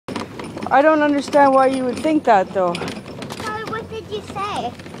I don't understand why you would think that, though. What did you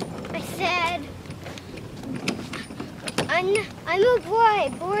say? I said, I'm a boy.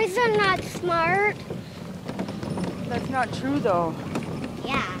 Boys are not smart. That's not true, though.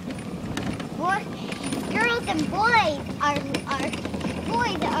 Yeah. Girls and boys are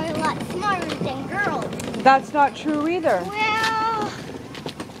a lot smarter than girls. That's not true either. Well,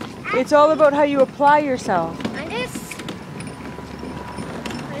 It's all about how you apply yourself. I'm not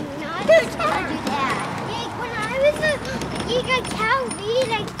going to do that. Like, when I was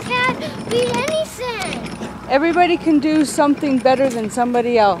I can't read anything. Everybody can do something better than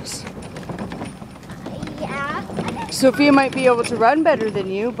somebody else. Yeah. Sophia might be able to run better than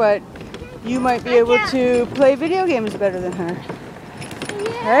you, but you might be able to play video games better than her.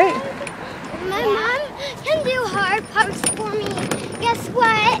 Yeah. Right? My mom can do hard parts for me. Guess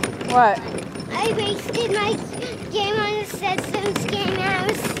what? What? I wasted my game on the Simpsons game and I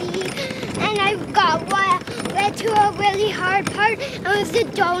was and I led to a really hard part. I was the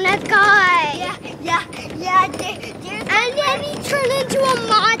donut guy. Yeah. And then he turned into a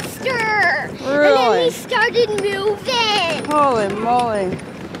monster. Really? And then he started moving. Holy moly.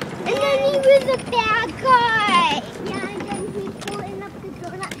 And then he was a bad guy. Yeah, and then he pulling up the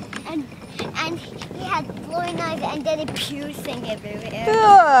donut and he had flowing knives and then it piercing everywhere.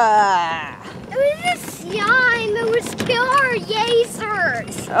 Ugh. It was a slime. It was killer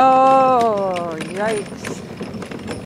lasers. Oh, yikes.